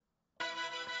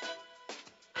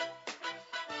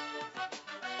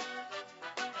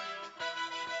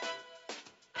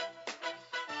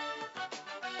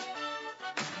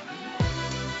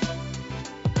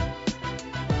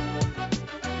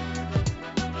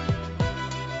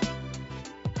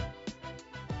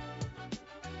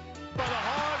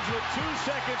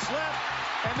seconds left,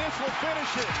 and this will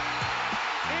finish it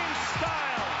in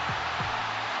style.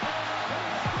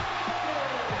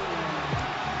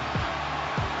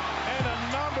 And a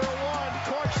number one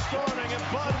cork storming and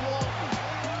Bud Walton.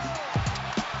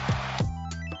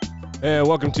 And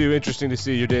welcome to Interesting to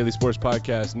See, your daily sports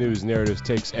podcast, news, narratives,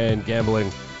 takes, and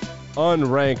gambling.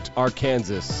 Unranked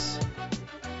Arkansas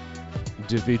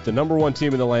defeat the number one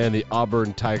team in the land, the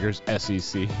Auburn Tigers,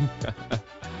 SEC.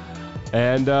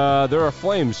 And there are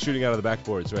flames shooting out of the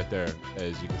backboards right there,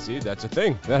 as you can see. That's a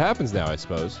thing. That happens now, I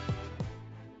suppose.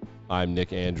 I'm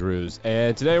Nick Andrews,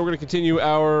 and today we're going to continue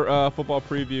our football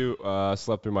preview.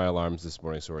 Slept through my alarms this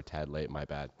morning, so we're a tad late. My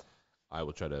bad. I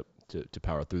will try to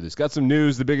power through this. Got some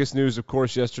news. The biggest news, of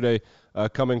course, yesterday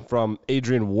coming from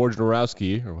Adrian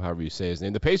Wojnarowski, or however you say his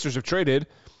name. The Pacers have traded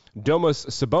Domas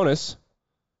Sabonis.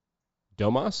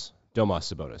 Domas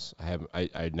Sabonis.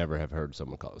 I never have heard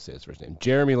someone say his first name.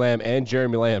 Jeremy Lamb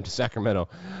to Sacramento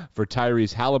for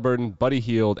Tyrese Halliburton, Buddy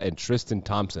Hield, and Tristan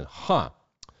Thompson.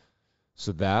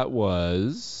 So that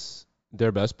was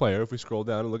their best player. If we scroll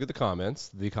down and look at the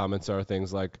comments are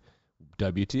things like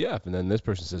WTF, and then this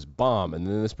person says bomb, and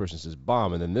then this person says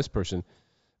bomb, and then this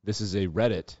is a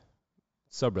Reddit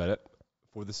subreddit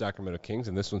for the Sacramento Kings,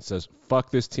 and this one says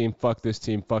fuck this team, fuck this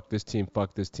team, fuck this team,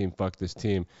 fuck this team, fuck this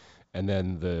team. And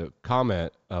then the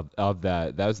comment of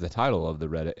that was the title of the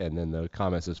Reddit, and then the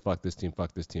comment says fuck this team,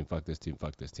 fuck this team, fuck this team,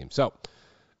 fuck this team. So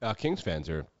Kings fans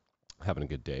are having a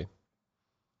good day.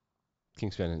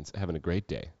 Kings fans having a great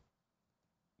day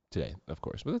today, of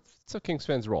course. But that's how Kings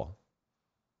fans roll.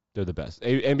 They're the best.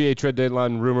 NBA trade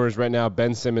deadline rumors right now,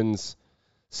 Ben Simmons,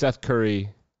 Seth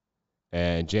Curry,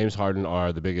 and James Harden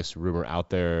are the biggest rumor out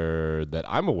there that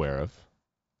I'm aware of.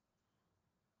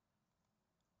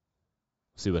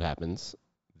 See what happens.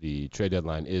 The trade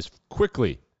deadline is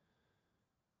quickly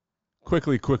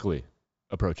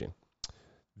approaching.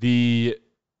 The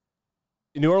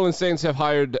New Orleans Saints have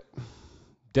hired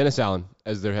Dennis Allen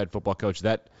as their head football coach.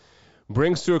 That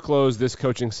brings to a close this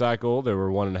coaching cycle. There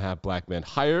were 1.5 black men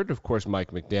hired. Of course,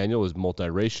 Mike McDaniel is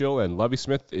multiracial, and Lovie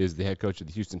Smith is the head coach of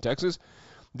the Houston Texans.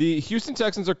 The Houston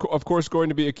Texans are, of course, going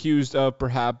to be accused of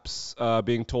perhaps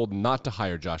being told not to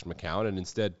hire Josh McCown and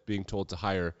instead being told to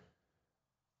hire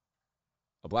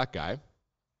a black guy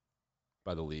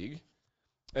by the league,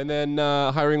 and then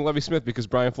hiring Lovie Smith because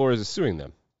Brian Flores is suing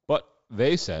them. But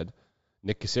they said,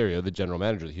 Nick Caserio, the general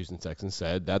manager of the Houston Texans,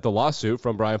 said that the lawsuit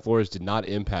from Brian Flores did not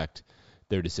impact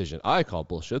their decision. I call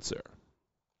bullshit, sir.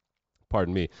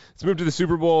 Pardon me. Let's move to the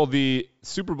Super Bowl. The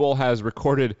Super Bowl has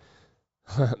recorded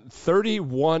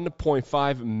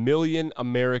 31.5 million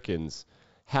Americans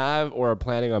have or are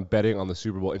planning on betting on the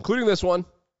Super Bowl, including this one.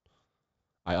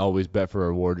 I always bet for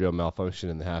a wardrobe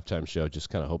malfunction in the halftime show, just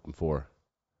kind of hoping for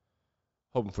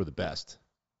the best.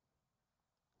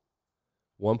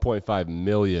 1.5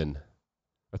 million,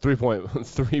 or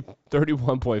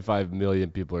 31.5 million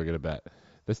people are going to bet.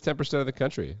 That's 10% of the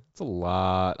country. It's a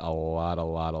lot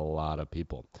of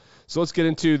people. So let's get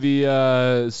into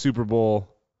the Super Bowl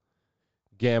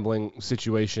gambling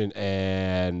situation.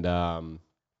 And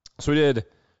so we did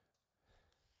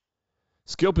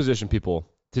skill position people.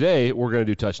 Today, we're going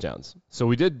to do touchdowns. So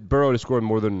we did Burrow to score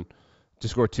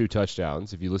 2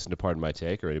 touchdowns. If you listen to Pardon My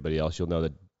Take or anybody else, you'll know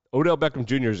that Odell Beckham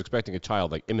Jr. is expecting a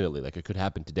child imminently, it could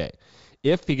happen today.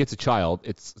 If he gets a child,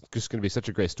 it's just going to be such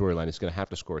a great storyline. He's going to have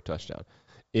to score a touchdown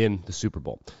in the Super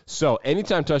Bowl. So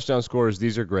anytime touchdown scorers,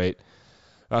 these are great.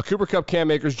 Cooper Kupp,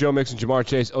 Cam Akers, Joe Mixon, Jamar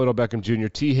Chase, Odell Beckham Jr.,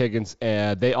 T. Higgins,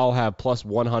 and they all have plus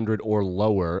 100 or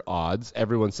lower odds.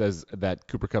 Everyone says that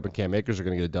Cooper Kupp and Cam Akers are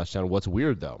going to get a touchdown. What's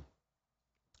weird, though?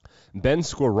 Ben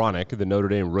Skowronek, the Notre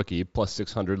Dame rookie, plus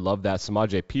 600. Love that.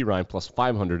 Samaje Perine, plus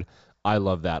 500. I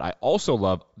love that. I also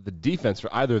love the defense for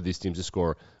either of these teams to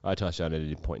score a touchdown at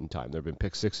any point in time. There have been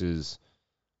pick sixes.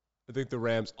 I think the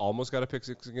Rams almost got a pick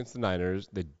six against the Niners.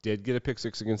 They did get a pick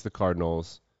six against the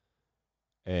Cardinals.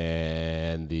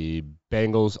 And the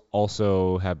Bengals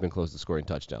also have been close to scoring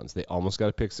touchdowns. They almost got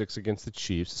a pick six against the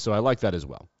Chiefs. So I like that as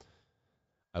well.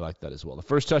 The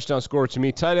first touchdown scorer to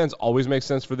me, tight ends always make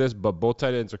sense for this, but both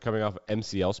tight ends are coming off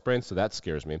MCL sprains, so that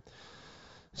scares me.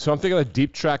 So I'm thinking of a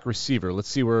deep track receiver. Let's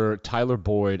see where Tyler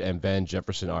Boyd and Van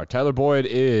Jefferson are. Tyler Boyd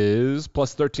is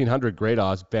plus 1,300, great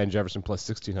odds. Van Jefferson plus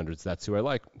 1,600, so that's who I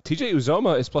like. TJ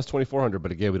Uzoma is plus 2,400,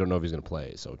 but again, we don't know if he's going to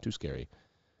play, so too scary.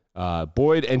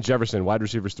 Boyd and Jefferson, wide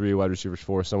receivers 3, wide receivers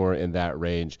 4, somewhere in that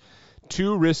range.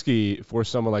 Too risky for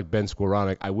someone like Ben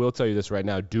Skowronek. I will tell you this right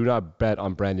now. Do not bet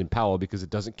on Brandon Powell because it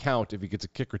doesn't count if he gets a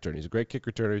kick return. He's a great kick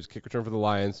returner. He's a kick returner for the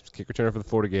Lions. He's a kick returner for the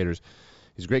Florida Gators.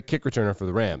 He's a great kick returner for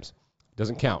the Rams. It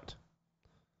doesn't count.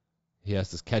 He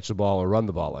has to catch the ball or run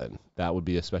the ball in. That would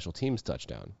be a special teams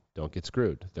touchdown. Don't get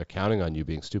screwed. They're counting on you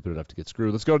being stupid enough to get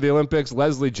screwed. Let's go to the Olympics.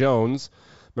 Leslie Jones.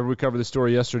 Remember we covered the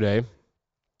story yesterday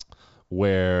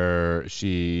where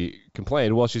she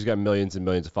complained, well, she's got millions and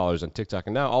millions of followers on TikTok,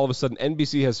 and now all of a sudden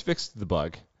NBC has fixed the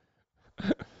bug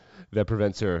that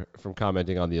prevents her from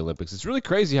commenting on the Olympics. It's really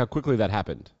crazy how quickly that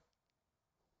happened.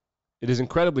 It is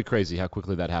incredibly crazy how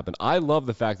quickly that happened. I love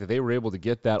the fact that they were able to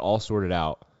get that all sorted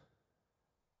out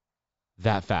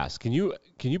that fast. Can you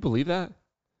believe that?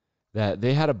 That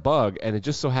they had a bug, and it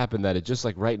just so happened that it just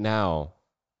like right now,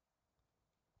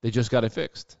 they just got it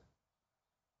fixed.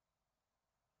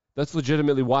 That's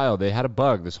legitimately wild. They had a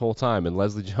bug this whole time, and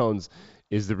Leslie Jones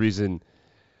is the reason.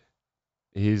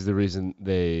 He's the reason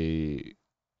they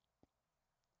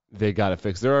got it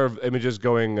fixed. There are images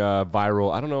going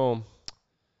viral. I don't know.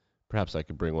 Perhaps I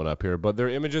could bring one up here, but there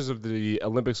are images of the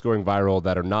Olympics going viral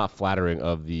that are not flattering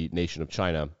of the nation of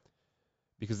China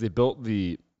because they built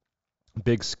the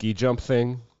big ski jump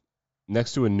thing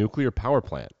next to a nuclear power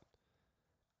plant.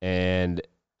 And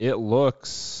it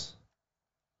looks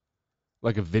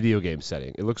like a video game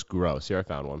setting. It looks gross. Here, I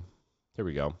found one. Here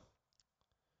we go.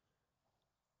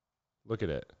 Look at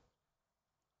it.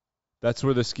 That's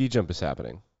where the ski jump is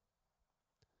happening.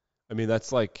 I mean,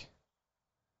 that's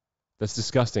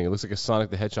disgusting. It looks like a Sonic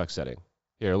the Hedgehog setting.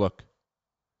 Here, look.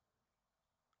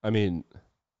 I mean,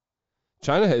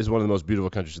 China is one of the most beautiful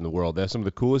countries in the world. They have some of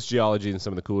the coolest geology and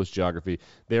some of the coolest geography.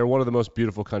 They are one of the most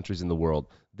beautiful countries in the world.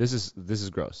 This is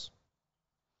gross.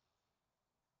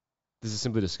 This is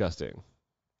simply disgusting.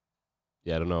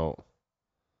 Yeah, I don't know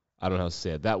how to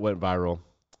say it. That went viral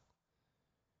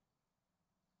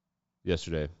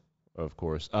yesterday, of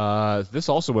course. This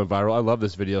also went viral. I love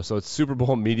this video. So it's Super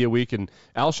Bowl Media Week, and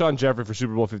Alshon Jeffrey for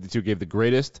Super Bowl 52 gave the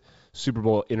greatest Super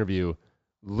Bowl interview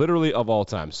literally of all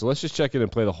time. So let's just check in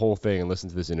and play the whole thing and listen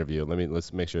to this interview.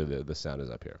 Let's make sure the sound is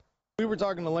up here. We were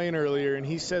talking to Lane earlier, and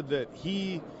he said that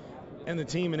he and the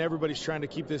team and everybody's trying to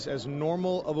keep this as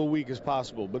normal of a week as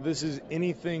possible, but this is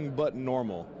anything but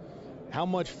normal. How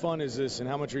much fun is this, and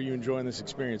how much are you enjoying this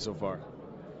experience so far?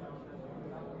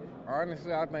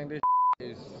 Honestly, I think this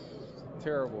is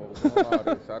terrible. Doing all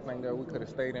this. I think that we could have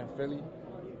stayed in Philly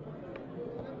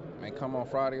and come on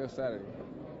Friday or Saturday.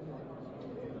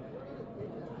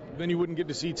 Then you wouldn't get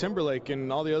to see Timberlake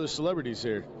and all the other celebrities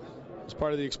here. It's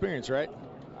part of the experience, right?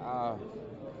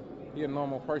 He a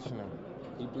normal person.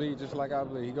 He bleeds just like I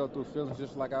bleed. He go through feelings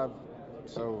just like I.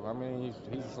 So, I mean,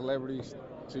 he's a celebrity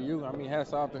to you. I mean,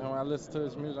 hats off to him. I listen to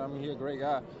his music. I mean, he's a great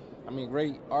guy. I mean,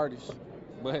 great artist.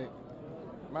 But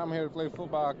I'm here to play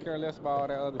football. I care less about all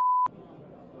that other.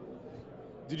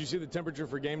 Did you see the temperature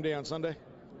for game day on Sunday?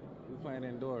 We playing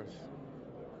indoors.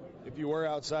 If you were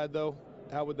outside, though,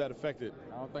 how would that affect it?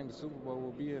 I don't think the Super Bowl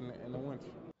will be in the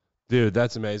winter. Dude,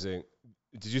 that's amazing.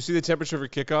 Did you see the temperature for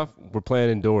kickoff? We're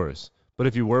playing indoors. But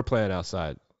if you were playing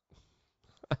outside,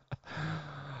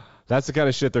 that's the kind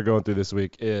of shit they're going through this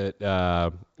week.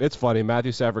 It's funny.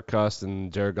 Matthew Stafford cussed,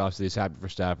 and Jared Goff said he's happy for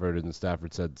Stafford, and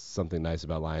Stafford said something nice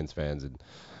about Lions fans, and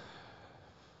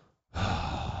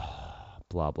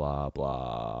blah, blah,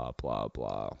 blah, blah,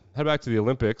 blah. Head back to the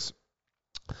Olympics.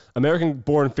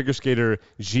 American-born figure skater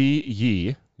Zhu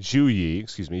Yi.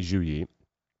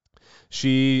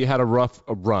 She had a rough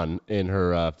run in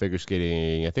her figure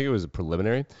skating. I think it was a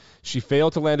preliminary. She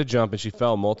failed to land a jump, and she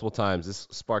fell multiple times. This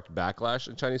sparked backlash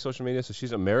in Chinese social media. So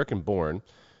she's American-born,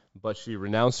 but she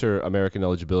renounced her American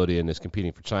eligibility and is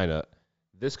competing for China.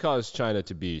 This caused China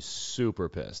to be super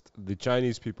pissed. The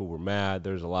Chinese people were mad.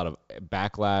 There's a lot of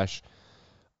backlash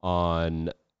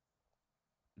on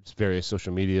various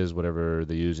social medias, whatever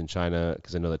they use in China,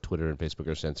 because I know that Twitter and Facebook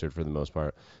are censored for the most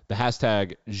part. The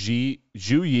hashtag Zhu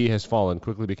Yi has fallen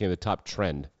quickly became the top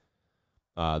trend.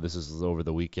 This is over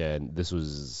the weekend. This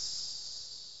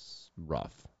was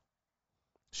rough.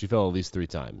 She fell at least 3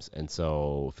 times, and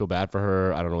so feel bad for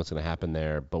her. I don't know what's going to happen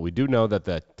there, but we do know that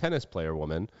the tennis player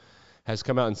woman has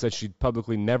come out and said she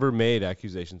publicly never made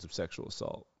accusations of sexual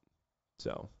assault.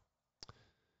 So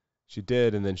she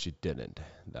did, and then she didn't.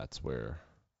 That's where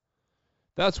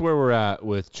we're at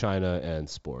with China and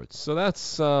sports. So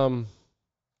that's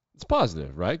it's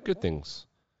positive, right? Good things.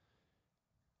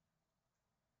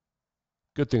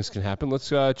 Good things can happen. Let's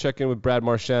check in with Brad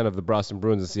Marchand of the Boston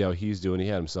Bruins and see how he's doing. He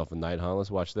had himself a night, huh?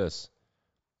 Let's watch this.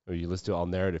 Let's do. I'll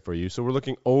narrate it for you. So we're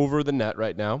looking over the net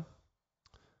right now,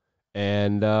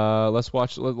 and let's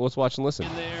watch and listen.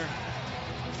 In there,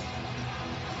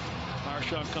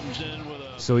 Marchand comes in with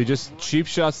a. So he just cheap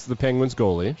shots the Penguins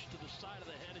goalie.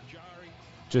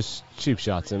 Just cheap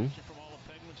shots him.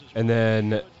 And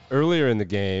then earlier in the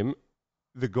game,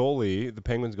 the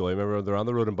Penguins goalie, remember they're on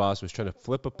the road in Boston, was trying to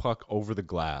flip a puck over the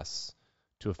glass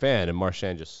to a fan, and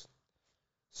Marchand just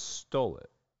stole it.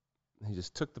 He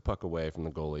just took the puck away from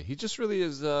the goalie. He just really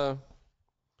is he's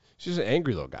just an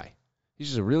angry little guy. He's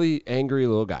just a really angry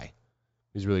little guy.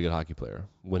 He's a really good hockey player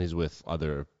when he's with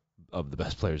other of the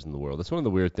best players in the world. That's one of the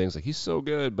weird things. Like, he's so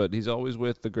good, but he's always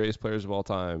with the greatest players of all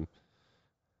time.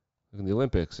 Like in the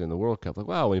Olympics and the World Cup. Like,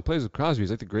 wow, when he plays with Crosby,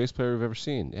 he's like the greatest player we've ever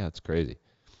seen. Yeah, it's crazy.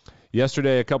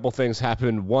 Yesterday, a couple things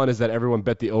happened. One is that everyone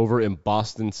bet the over in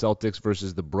Boston Celtics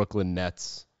versus the Brooklyn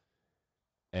Nets.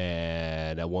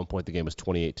 And at one point, the game was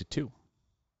 28-2.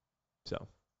 So,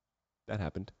 that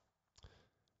happened.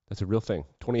 That's a real thing.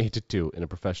 28-2 in a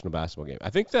professional basketball game. I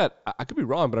think that, I could be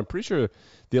wrong, but I'm pretty sure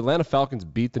the Atlanta Falcons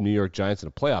beat the New York Giants in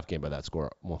a playoff game by that score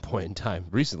at one point in time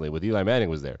recently with Eli Manning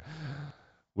was there,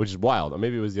 which is wild. Or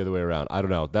maybe it was the other way around. I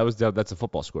don't know. That's a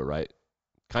football score, right?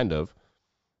 Kind of.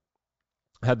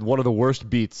 Had one of the worst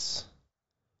beats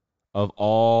of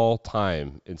all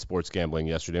time in sports gambling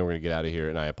yesterday. We're going to get out of here,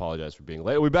 and I apologize for being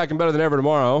late. We'll be back and better than ever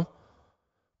tomorrow.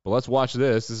 But let's watch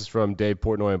this. This is from Dave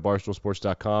Portnoy and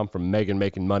BarstoolSports.com from Megan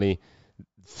Making Money.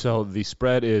 So the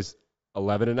spread is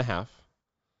 11.5.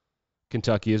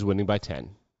 Kentucky is winning by 10.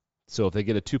 So if they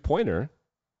get a 2-pointer,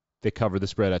 they cover the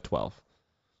spread at 12.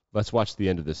 Let's watch the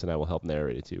end of this, and I will help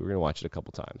narrate it to you. We're going to watch it a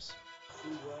couple times.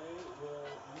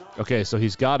 Okay, so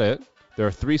he's got it. There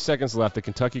are 3 seconds left. The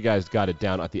Kentucky guy's got it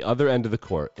down at the other end of the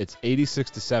court. It's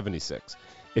 86-76.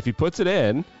 If he puts it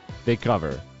in, they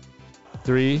cover.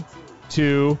 3,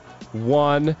 2,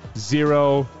 1,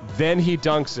 0. Then he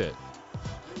dunks it.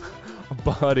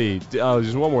 Buddy. Oh,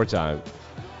 just one more time.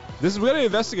 We're going to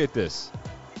investigate this.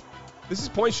 This is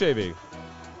point shaving.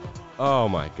 Oh,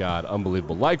 my God.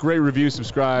 Unbelievable. Like, rate, review,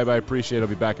 subscribe. I appreciate it. I'll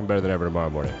be back and better than ever tomorrow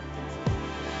morning.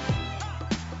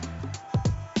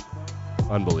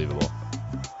 Unbelievable.